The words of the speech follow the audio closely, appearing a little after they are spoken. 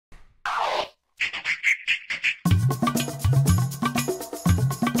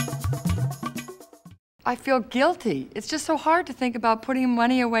I feel guilty. It's just so hard to think about putting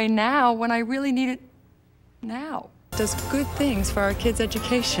money away now when I really need it now. Does good things for our kids'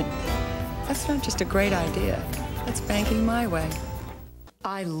 education. That's not just a great idea. That's banking my way.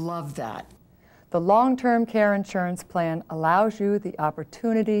 I love that. The long-term care insurance plan allows you the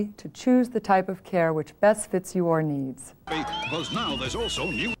opportunity to choose the type of care which best fits your needs. Because now there's also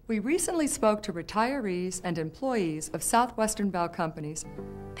new... We recently spoke to retirees and employees of Southwestern Bell Companies.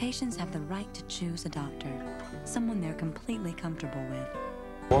 Patients have the right to choose a doctor, someone they're completely comfortable with.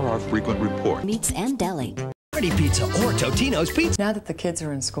 For our frequent report. Meats and deli. Party pizza or Totino's pizza. Now that the kids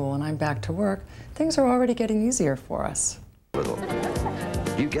are in school and I'm back to work, things are already getting easier for us.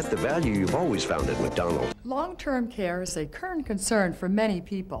 You get the value you've always found at McDonald's. Long-term care is a current concern for many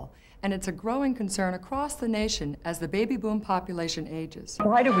people, and it's a growing concern across the nation as the baby boom population ages.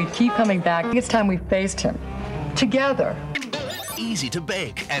 Why do we keep coming back? It's time we faced him. Together. Easy to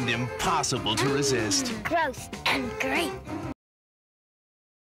bake and impossible to resist. Gross and great.